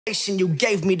You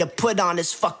gave me to put on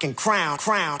this fucking crown.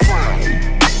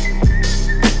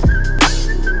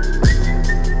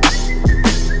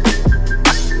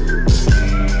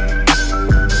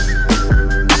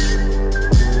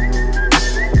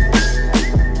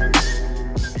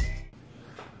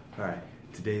 Alright,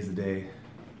 today's the day.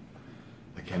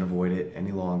 I can't avoid it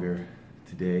any longer.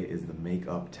 Today is the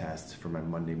makeup test for my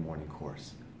Monday morning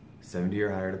course. 70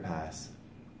 or higher to pass.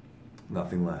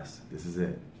 Nothing less. This is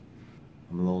it.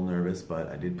 I'm a little nervous, but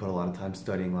I did put a lot of time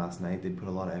studying last night. Did put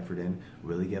a lot of effort in,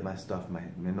 really get my stuff, my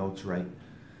notes right.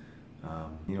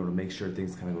 You know, to make sure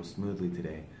things kind of go smoothly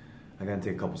today. I gotta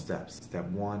take a couple steps. Step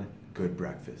 1, good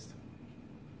breakfast.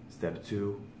 Step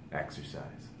 2,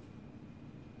 exercise.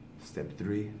 Step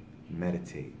 3,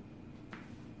 meditate.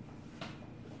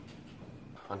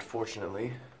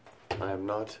 Unfortunately, I am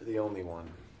not the only one.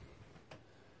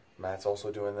 Matt's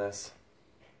also doing this.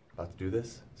 About to do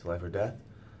this. It's life or death.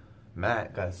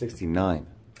 Matt got a 69.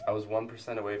 I was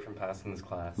 1% away from passing this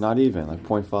class. Not even, like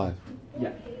 0.5.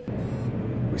 Yeah.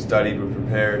 We studied, we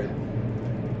prepared.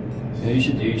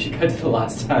 You know, you should cut to the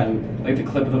last time, like the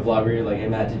clip of the vlog where you're like, hey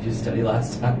Matt, did you study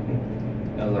last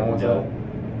time? I was like, what's up?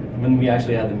 When we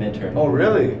actually had the midterm. Oh,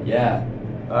 really? Yeah.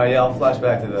 Yeah, I'll flash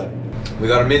back to that. We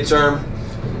got a midterm.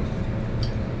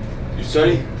 You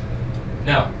study?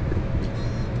 No.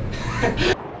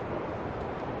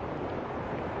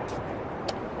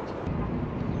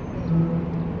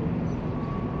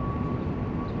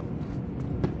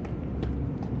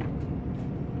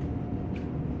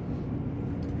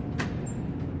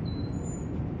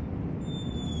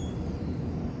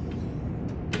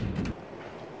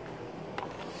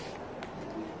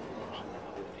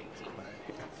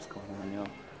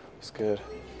 It's good.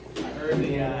 I heard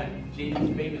the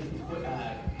James famous Twitter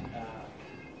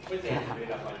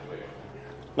made up on Twitter.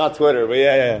 Not Twitter, but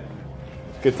yeah.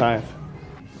 Good times.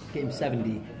 Game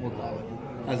 70, we'll call it.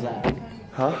 How's that?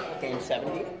 Huh? Game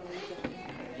 70?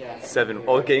 Yeah. 7.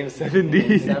 Oh, game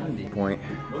 70. 70. Point.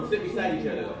 Don't sit beside each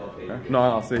other though, okay? No,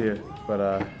 I'll sit here.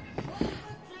 But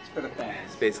It's for the fans.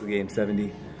 it's basically game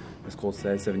 70. As Cole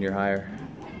said, 70 or higher.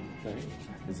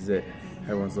 This is it.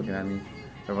 Everyone's looking at me.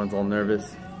 Everyone's all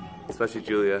nervous. Especially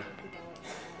Julia.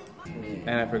 And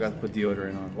I forgot to put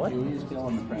deodorant on. What? Julia's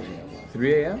feeling the pressure.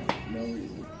 3 a.m.? No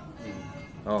reason.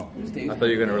 Oh, I thought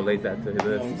you were going to relate that to this.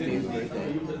 No, Steve's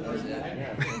birthday. That was it.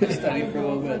 Yeah. Studied for a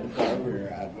little bit at the barber.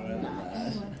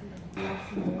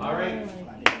 All right.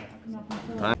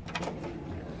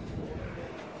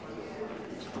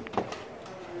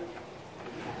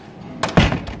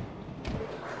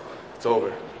 It's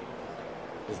over.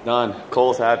 It's done.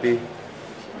 Cole's happy.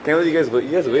 Can't believe you guys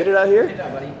waited out here?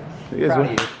 You guys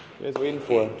waiting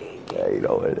for him? Yeah, you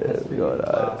know what it is. You know what it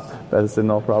is. That's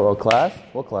no problem. Class?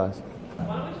 What class?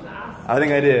 I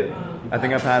think I did. I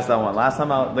think I passed that one. Last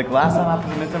time after the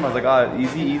midterm, I was like, oh,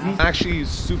 easy. I'm actually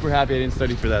super happy I didn't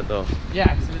study for that though.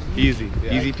 Yeah. Easy.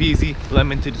 Yeah. Easy peasy,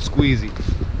 lemon to the squeezy.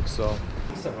 So.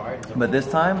 But this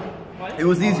time, it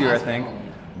was easier, I think.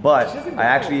 But I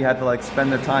actually had to like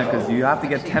spend the time because you have to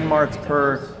get 10 marks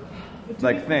per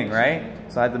like thing, right?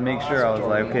 So I had to make sure I was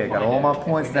like, okay, I got all my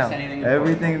points down,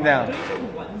 everything down.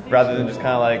 Rather than just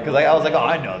kind of like, because I was like, oh,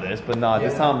 I know this, but no,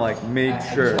 this time I'm like, make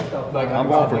sure. I'm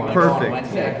going for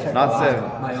perfect, not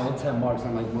 7. My own 10 marks,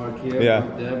 I'm like, mark here, Yeah.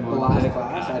 mark there, mark there.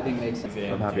 Class, I think makes sense.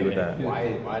 I'm happy with that.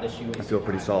 Why does she I feel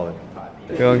pretty solid.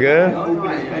 Feeling good?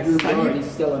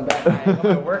 He's still in back.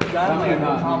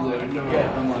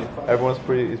 Everyone's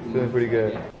feeling pretty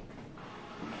good.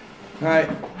 All right,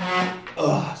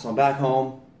 so I'm back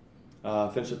home.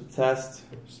 Finished up the test.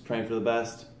 Just praying for the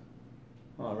best.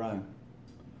 All right.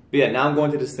 But yeah, now I'm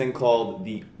going to this thing called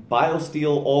the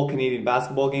BIOSTEEL All-Canadian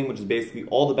Basketball Game, which is basically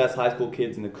all the best high school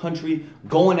kids in the country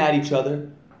going at each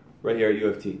other right here at U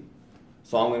of T.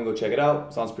 So I'm going to go check it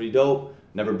out. Sounds pretty dope.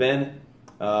 Never been.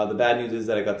 The bad news is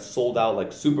that it got sold out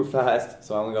like super fast,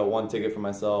 so I only got 1 ticket for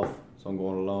myself, so I'm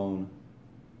going alone.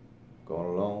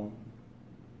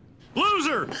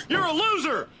 Loser! You're a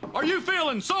loser! Are you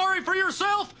feeling sorry for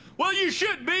yourself? Well, you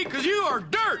should be, because you are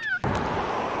dirt!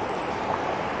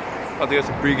 About to get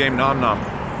some pre-game nom-nom.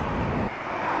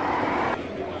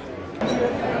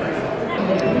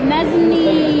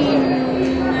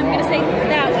 Mezzanine. I'm gonna say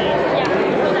that way. Yeah,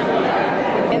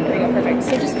 that way. There we go, perfect.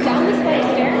 So just down this flight of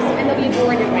stairs, and there'll be a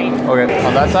door on your right. Okay,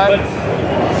 on that side?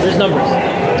 There's numbers.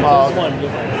 Oh, There's one.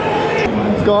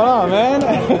 what's going on, man?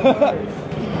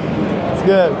 It's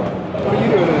good. What are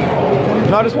you doing?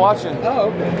 Not just watching.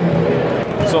 Oh, okay.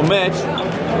 So Mitch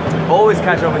always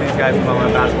catch up with these guys when I'm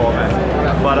at basketball events.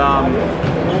 But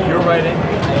you're writing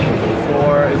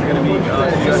for, is it going to be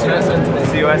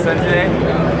CUSN today?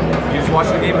 You just watch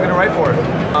the game, you're going to write for it.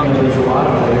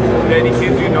 Any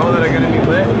kids you know that are going to be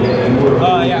lit?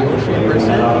 Yeah, Ocean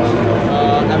Mercer,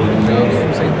 Evan Jones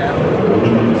from St. Pat,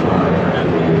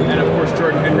 and of course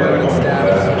Jordan Henry and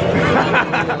Stabs.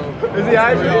 Is he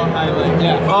hydrated?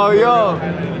 Yeah. Oh, yo.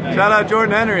 Shout out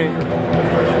Jordan Henry.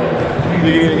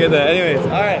 You're gonna get that. Anyways,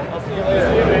 alright, I'll see you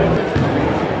later.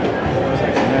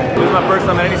 This is my first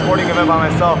time at any sporting event by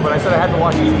myself, but I said I had to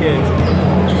watch these kids.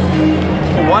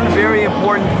 One very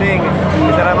important thing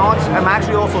is that I'm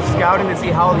actually also scouting to see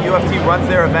how the UFT runs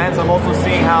their events. I'm also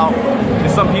seeing how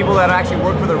there's some people that actually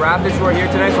work for the Raptors who are here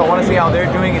today, so I want to see how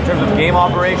they're doing in terms of game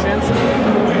operations.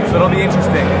 So it'll be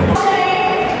interesting.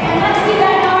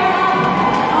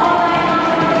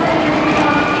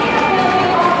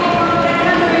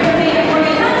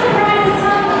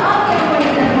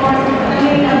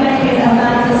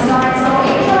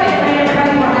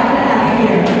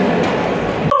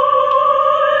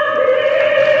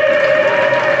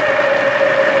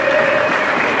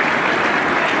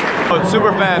 Oh, it's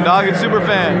Superfan, dog. It's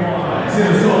Superfan.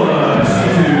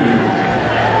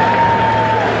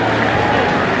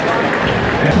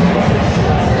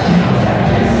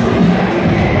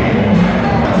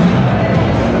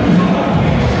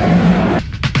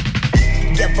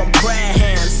 Give them prayer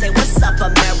hands, say what's up,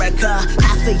 America.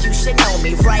 Half of you should know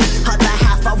me, right? Other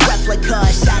half a replica.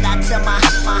 Shout out to my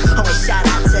always shout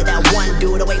out to that one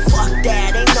dude. Oh wait, fuck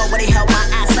that. Ain't nobody held my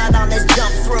ass out on this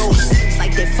jump through. Seems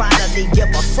like they finally give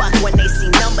a fuck when they see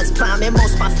numbers climbing.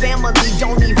 Most my family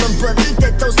don't even believe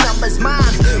that those numbers mine.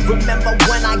 Remember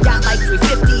when I got like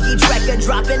 350 each record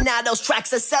dropping? Now those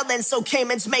tracks are selling, so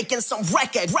Cayman's making some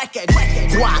record. What?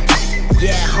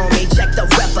 Yeah, homie, check the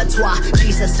repertoire.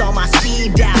 Jesus on my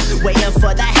speed down, waiting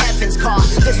for the heavens call.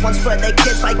 This one's for the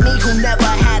kids like me who never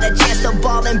had a chance to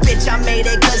ball. And bitch, I made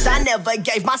it cause I never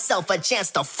gave myself a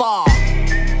chance to fall.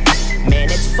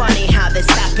 Man, it's funny how this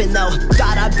happened though.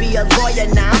 Thought I'd be a lawyer,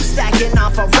 now I'm stacking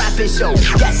off a rapping show.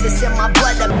 Guess it's in my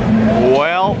blood.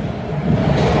 Well.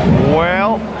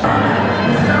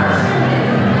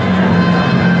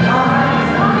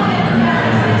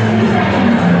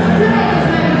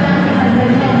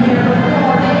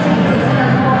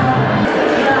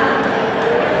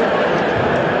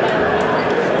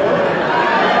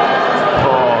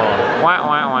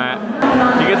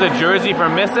 He gets a jersey for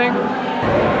missing.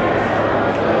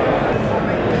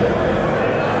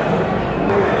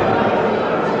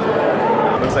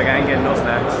 Looks like I ain't getting no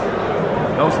snacks.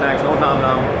 No snacks, no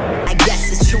nom-nom. I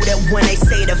guess it's true that when they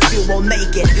say the few will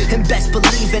make it, and best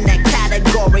believe in that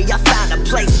category, I found a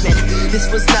placement. This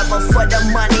was never for the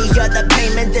money or the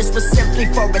payment. This was simply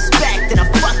for respect, and a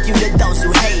fuck you to those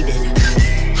who hate it.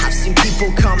 I've seen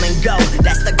people come and go,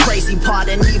 that's the crazy part.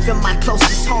 And even my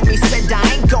closest homie said I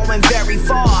ain't going very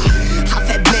far. I've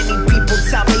had many people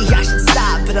tell me I should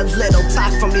stop, but a little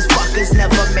talk from these fuckers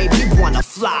never made me wanna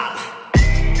flop.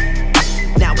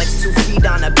 Now it's 2 feet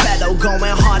on a pedal, going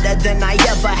harder than I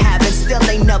ever have, and still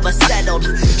ain't never settled.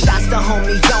 Shots to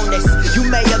homie Jonas, you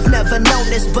may have never known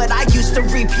this, but I used to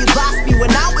reap, he lost me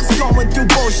when I was going through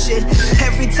bullshit.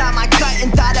 Every time I cut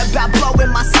and thought about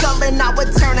blowing my skull, and I would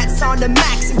turn that song to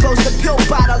max and close the pill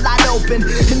bottle I'd open.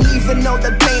 And even though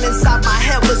the pain inside my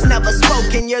head was never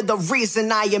spoken, you're the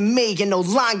reason I am me, and no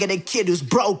longer the kid who's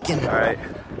broken. Alright,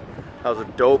 that was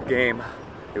a dope game.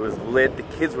 It was lit. The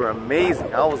kids were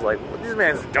amazing. I was like, what, this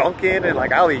man's dunking and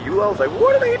like alley-oop. I was like,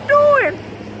 what are they doing?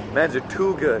 Mans are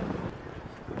too good.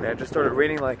 Man, it just started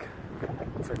raining like,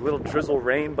 it's like little drizzle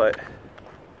rain, but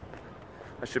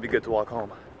I should be good to walk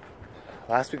home.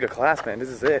 Last week of class, man, this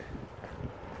is it.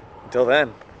 Until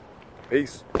then,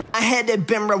 peace. My head had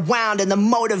been rewound, and the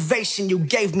motivation you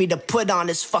gave me to put on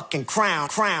this fucking crown.